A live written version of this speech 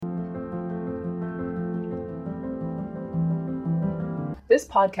This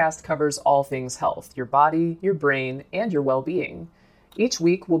podcast covers all things health, your body, your brain, and your well-being. Each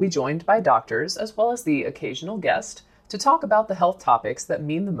week, we'll be joined by doctors, as well as the occasional guest, to talk about the health topics that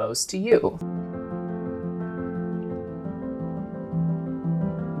mean the most to you.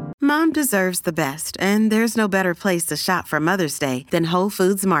 Mom deserves the best, and there's no better place to shop for Mother's Day than Whole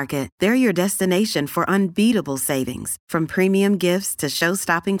Foods Market. They're your destination for unbeatable savings, from premium gifts to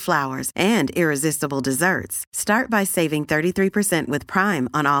show-stopping flowers and irresistible desserts. Start by saving 33% with Prime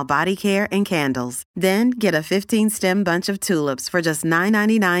on all body care and candles. Then get a 15-stem bunch of tulips for just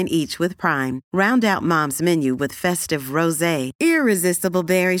 $9.99 each with Prime. Round out Mom's menu with festive rosé, irresistible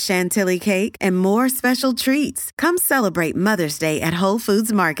berry chantilly cake, and more special treats. Come celebrate Mother's Day at Whole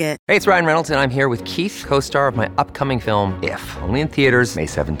Foods Market. Hey, it's Ryan Reynolds, and I'm here with Keith, co-star of my upcoming film, If, only in theaters May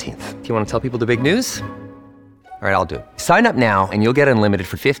 17th. Do you want to tell people the big news? All right, I'll do it. Sign up now and you'll get unlimited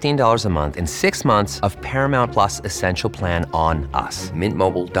for $15 a month and 6 months of Paramount Plus Essential Plan on us.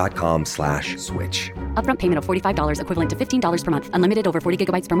 MintMobile.com/switch. Upfront payment of $45 equivalent to $15 per month. Unlimited over 40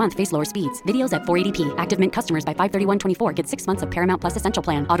 gigabytes per month. Face lower speeds. Videos at 480p. Active Mint customers by 531.24 get 6 months of Paramount Plus Essential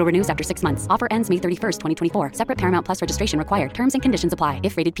Plan. Auto renews after 6 months. Offer ends May 31st, 2024. Separate Paramount Plus registration required. Terms and conditions apply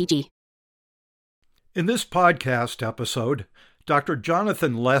if rated PG. In this podcast episode, Dr.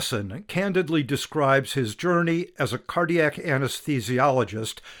 Jonathan Lessin candidly describes his journey as a cardiac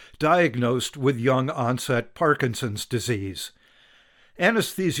anesthesiologist diagnosed with young-onset Parkinson's disease.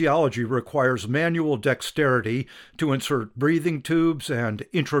 Anesthesiology requires manual dexterity to insert breathing tubes and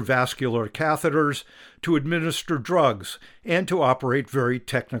intravascular catheters, to administer drugs, and to operate very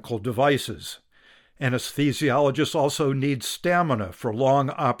technical devices. Anesthesiologists also need stamina for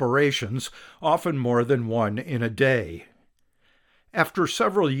long operations, often more than one in a day. After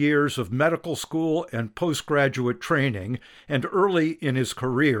several years of medical school and postgraduate training, and early in his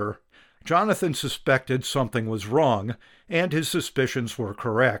career, Jonathan suspected something was wrong, and his suspicions were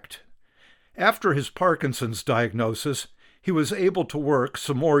correct. After his Parkinson's diagnosis, he was able to work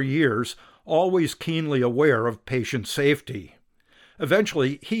some more years, always keenly aware of patient safety.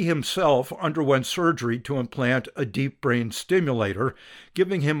 Eventually, he himself underwent surgery to implant a deep brain stimulator,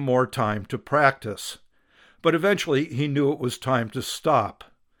 giving him more time to practice. But eventually he knew it was time to stop.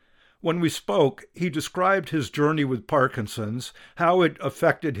 When we spoke, he described his journey with Parkinson's, how it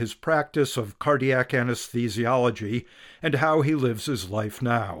affected his practice of cardiac anesthesiology, and how he lives his life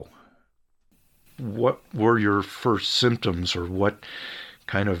now. What were your first symptoms, or what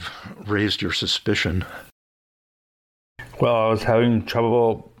kind of raised your suspicion? Well, I was having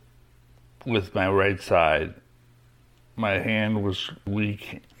trouble with my right side. My hand was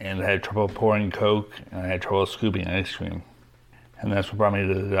weak, and I had trouble pouring Coke, and I had trouble scooping ice cream. And that's what brought me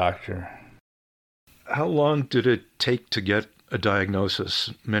to the doctor. How long did it take to get a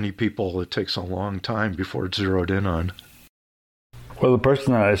diagnosis? Many people, it takes a long time before it's zeroed in on. Well, the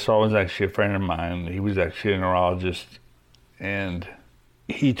person that I saw was actually a friend of mine. He was actually a neurologist, and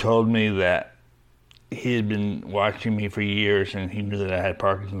he told me that he had been watching me for years, and he knew that I had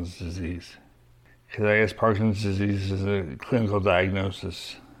Parkinson's disease. Because I guess Parkinson's disease is a clinical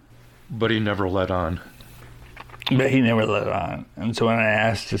diagnosis. But he never let on. But he never let on. And so when I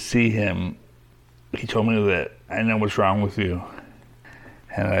asked to see him, he told me that, I know what's wrong with you.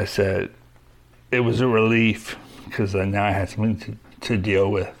 And I said, it was a relief, because now I had something to deal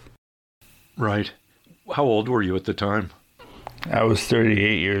with. Right. How old were you at the time? I was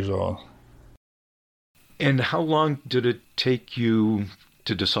 38 years old. And how long did it take you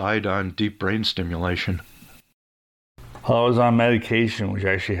to decide on deep brain stimulation? Well, I was on medication, which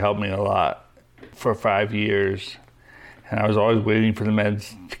actually helped me a lot, for 5 years. And I was always waiting for the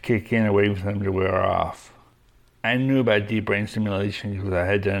meds to kick in and waiting for them to wear off. I knew about deep brain stimulation because I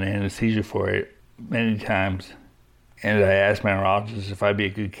had done anesthesia for it many times. And I asked my neurologist if I'd be a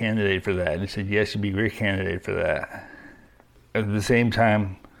good candidate for that. And he said, yes, you'd be a great candidate for that. At the same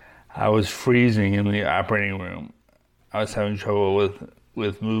time, I was freezing in the operating room. I was having trouble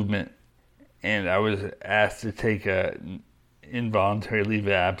with movement, and I was asked to take an involuntary leave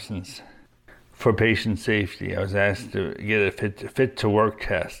of absence for patient safety. I was asked to get a fit to work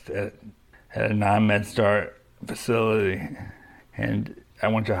test at a non-MedStar facility, and I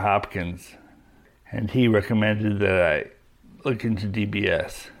went to Hopkins, and he recommended that I look into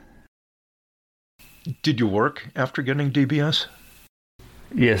DBS. Did you work after getting DBS?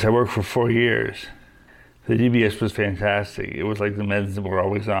 Yes, I worked for 4 years. The DBS was fantastic. It was like the meds that were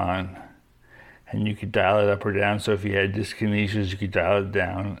always on. And you could dial it up or down. So if you had dyskinesias, you could dial it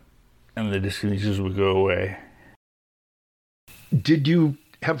down and the dyskinesias would go away. Did you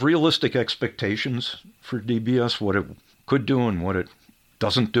have realistic expectations for DBS, what it could do and what it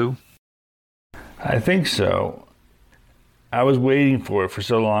doesn't do? I think so. I was waiting for it for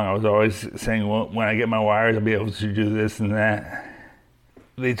so long. I was always saying, well, when I get my wires, I'll be able to do this and that.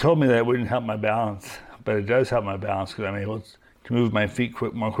 They told me that it wouldn't help my balance, but it does help my balance because I'm able to move my feet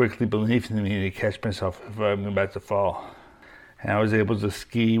more quickly beneath me to catch myself if I'm about to fall. And I was able to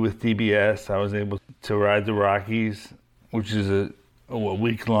ski with DBS. I was able to ride the Rockies, which is a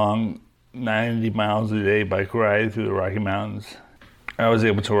week-long, 90 miles a day bike ride through the Rocky Mountains. I was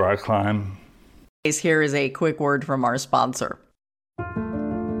able to rock climb. Here is a quick word from our sponsor.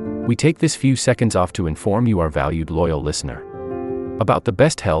 We take this few seconds off to inform you, our valued loyal listener, about the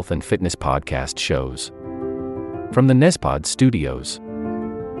best health and fitness podcast shows from the Nespod Studios.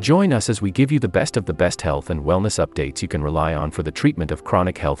 Join us as we give you the best of the best health and wellness updates you can rely on for the treatment of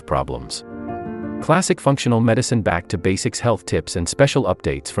chronic health problems. Classic functional medicine back to basics health tips and special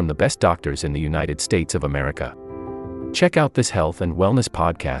updates from the best doctors in the United States of America. Check out this health and wellness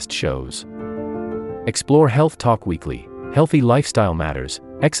podcast shows. Explore Health Talk Weekly, Healthy Lifestyle Matters,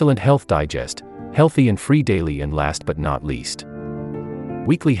 Excellent Health Digest, Healthy and Free Daily, and last but not least,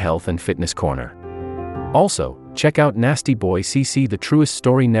 Weekly Health and Fitness Corner. Also, check out Nasty Boy CC, the truest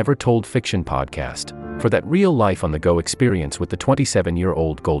story never told fiction podcast, for that real life on the go experience with the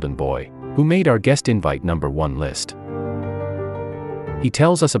 27-year-old golden boy, who made our guest invite #1 list. He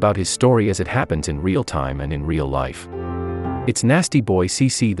tells us about his story as it happens in real time and in real life. It's Nasty Boy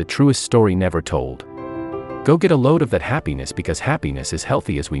CC, the truest story never told. Go get a load of that happiness, because happiness is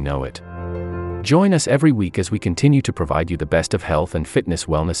healthy as we know it. Join us every week as we continue to provide you the best of health and fitness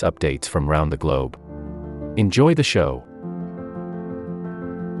wellness updates from around the globe. Enjoy the show.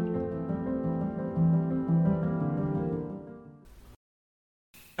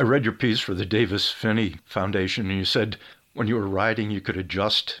 I read your piece for the Davis Finney Foundation, and you said when you were riding, you could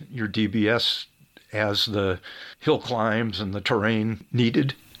adjust your DBS as the hill climbs and the terrain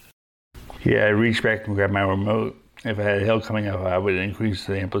needed. Yeah, I reached back and grabbed my remote. If I had a hill coming up, I would increase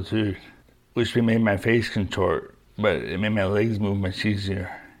the amplitude, which made my face contort, but it made my legs move much easier.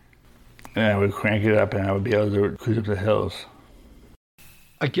 And I would crank it up and I would be able to cruise up the hills.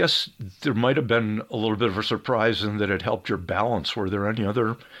 I guess there might have been a little bit of a surprise in that it helped your balance. Were there any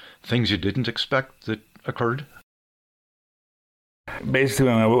other things you didn't expect that occurred? Basically,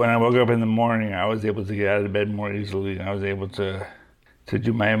 when I woke up in the morning, I was able to get out of bed more easily. And I was able to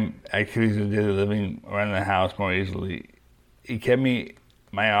do my activities of daily living around the house more easily. It kept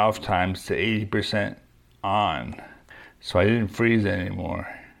my off times to 80% on, so I didn't freeze anymore.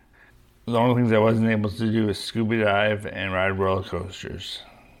 The only things I wasn't able to do is scuba dive and ride roller coasters.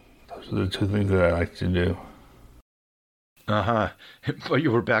 Those are the two things that I like to do. Uh-huh. But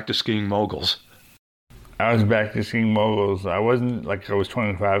you were back to skiing moguls. I was back to skiing moguls. I wasn't like I was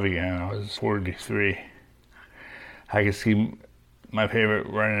 25 again. I was 43. I could ski my favorite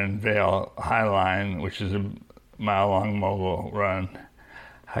run in Vail, High Line, which is a mile-long mogul run.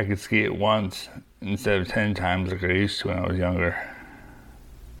 I could ski it once instead of 10 times like I used to when I was younger.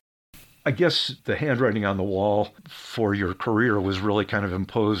 I guess the handwriting on the wall for your career was really kind of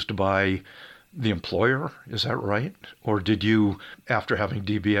imposed by the employer, is that right? Or did you, after having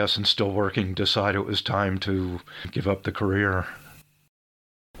DBS and still working, decide it was time to give up the career?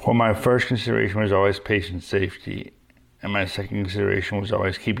 Well, my first consideration was always patient safety, and my second consideration was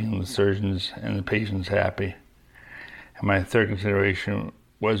always keeping the surgeons and the patients happy. And my third consideration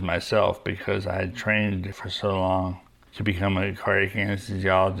was myself, because I had trained for so long to become a cardiac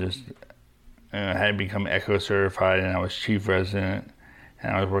anesthesiologist. And I had become echo certified, and I was chief resident,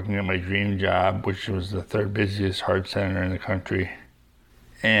 and I was working at my dream job, which was the third busiest heart center in the country.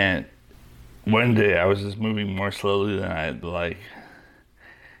 And one day I was just moving more slowly than I'd like.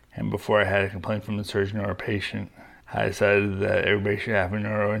 And before I had a complaint from a surgeon or a patient, I decided that everybody should have a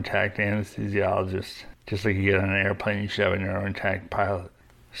neuro-intact anesthesiologist. Just like you get on an airplane, you should have a neuro-intact pilot.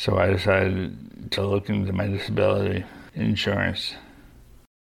 So I decided to look into my disability insurance.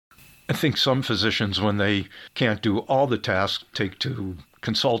 I think some physicians, when they can't do all the tasks, take to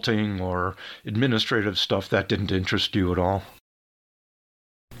consulting or administrative stuff. That didn't interest you at all?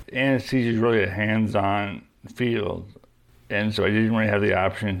 Anesthesia is really a hands-on field, and so I didn't really have the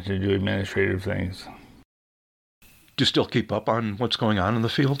option to do administrative things. Do you still keep up on what's going on in the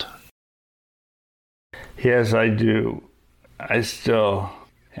field? Yes, I do. I still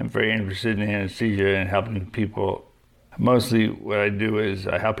am very interested in anesthesia and helping people. Mostly what I do is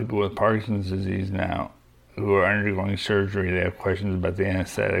I help people with Parkinson's disease now who are undergoing surgery. They have questions about the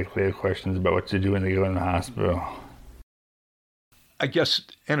anesthetic. They have questions about what to do when they go in the hospital. I guess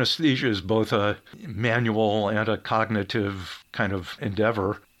anesthesia is both a manual and a cognitive kind of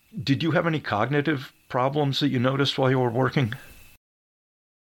endeavor. Did you have any cognitive problems that you noticed while you were working?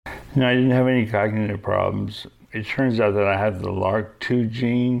 No, I didn't have any cognitive problems. It turns out that I have the LRRK2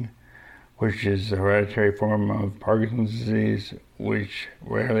 gene, which is a hereditary form of Parkinson's disease, which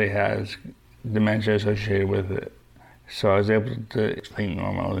rarely has dementia associated with it. So I was able to think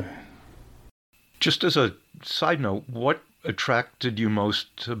normally. Just as a side note, what attracted you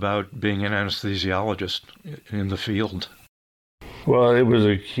most about being an anesthesiologist in the field? Well, it was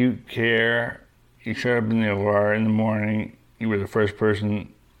acute care. You showed up in the OR in the morning. You were the first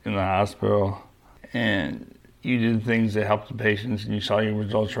person in the hospital, and you did things that helped the patients, and you saw your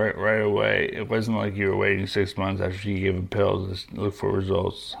results right away. It wasn't like you were waiting 6 months after you gave a pill to look for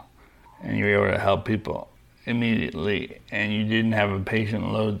results, and you were able to help people immediately, and you didn't have a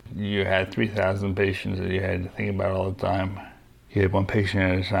patient load. You had 3,000 patients that you had to think about all the time. You had one patient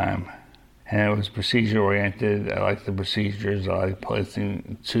at a time. And it was procedure-oriented. I liked the procedures. I liked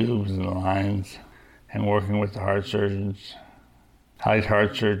placing tubes and lines and working with the heart surgeons. I liked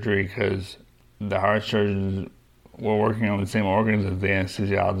heart surgery because the heart surgeons were working on the same organs that the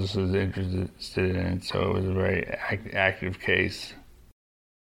anesthesiologist was interested in, so it was a very active case.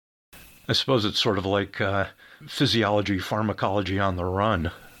 I suppose it's sort of like physiology, pharmacology on the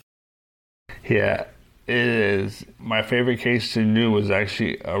run. Yeah, it is. My favorite case to do was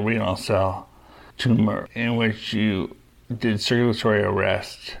actually a renal cell tumor in which you did circulatory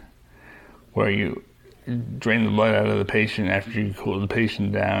arrest, where you drain the blood out of the patient after you cool the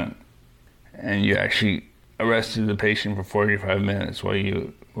patient down, and you actually arrested the patient for 45 minutes while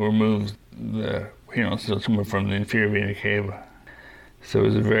you removed the renal cell tumor from the inferior vena cava. So it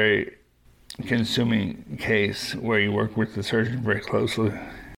was a very consuming case where you work with the surgeon very closely.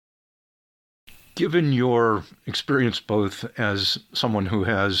 Given your experience both as someone who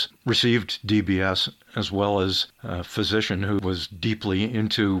has received DBS as well as a physician who was deeply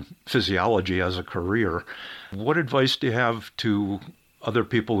into physiology as a career, what advice do you have to other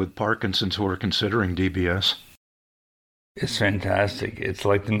people with Parkinson's who are considering DBS? It's fantastic. It's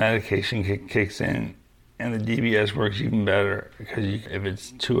like the medication kicks in, and the DBS works even better because if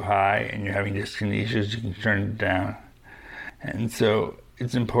it's too high and you're having dyskinesias, you can turn it down. And so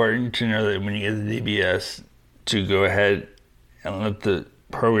it's important to know that when you get the DBS, to go ahead and let the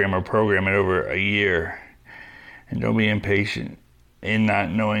programmer program it over a year, and don't be impatient in not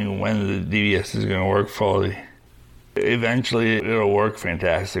knowing when the DBS is going to work fully. Eventually, it'll work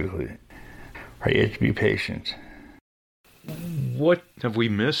fantastically. Right? You have to be patient. What have we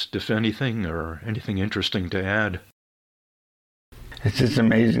missed, if anything, or anything interesting to add? It's just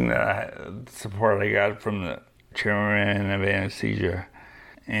amazing the support I got from the chairman of anesthesia.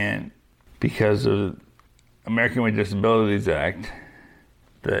 And because of the American with Disabilities Act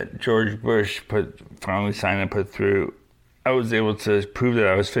that George Bush finally signed and put through, I was able to prove that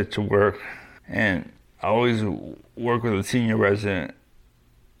I was fit to work. And I always work with a senior resident,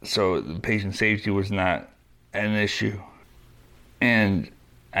 so the patient safety was not an issue. And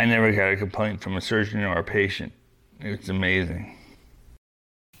I never got a complaint from a surgeon or a patient. It's amazing.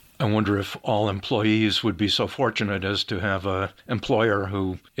 I wonder if all employees would be so fortunate as to have an employer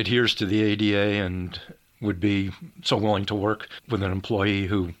who adheres to the ADA and would be so willing to work with an employee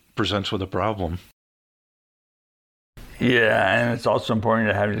who presents with a problem. Yeah, and it's also important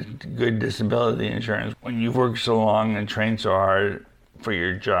to have good disability insurance. When you've worked so long and trained so hard for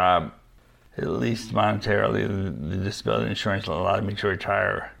your job, at least monetarily, the disability insurance allowed me to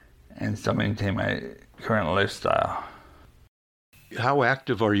retire and still maintain my current lifestyle. How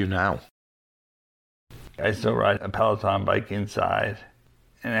active are you now? I still ride a Peloton bike inside,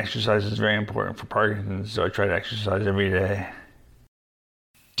 and exercise is very important for Parkinson's, so I try to exercise every day.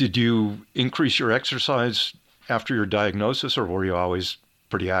 Did you increase your exercise after your diagnosis, or were you always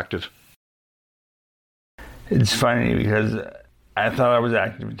pretty active? It's funny because I thought I was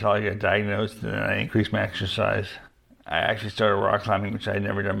active until I got diagnosed, and then I increased my exercise. I actually started rock climbing, which I had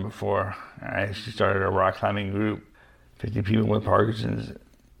never done before. I actually started a rock climbing group, 50 people with Parkinson's.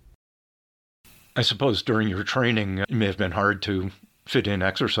 I suppose during your training, it may have been hard to fit in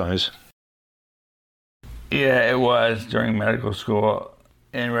exercise. Yeah, it was during medical school,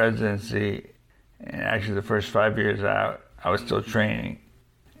 in residency, and actually the first 5 years out, I was still training,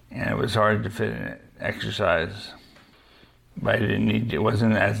 and it was hard to fit in exercise. But it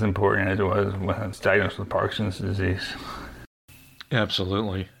wasn't as important as it was when I was diagnosed with Parkinson's disease.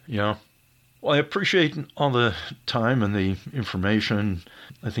 Absolutely, yeah. Well, I appreciate all the time and the information.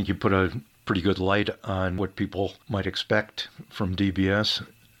 I think you put a pretty good light on what people might expect from DBS,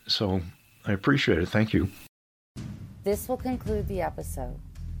 so I appreciate it. Thank you. This will conclude the episode.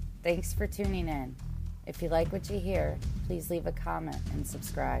 Thanks for tuning in. If you like what you hear, please leave a comment and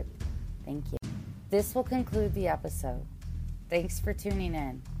subscribe. Thank you. This will conclude the episode. Thanks for tuning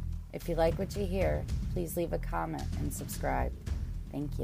in. If you like what you hear, please leave a comment and subscribe. Thank you.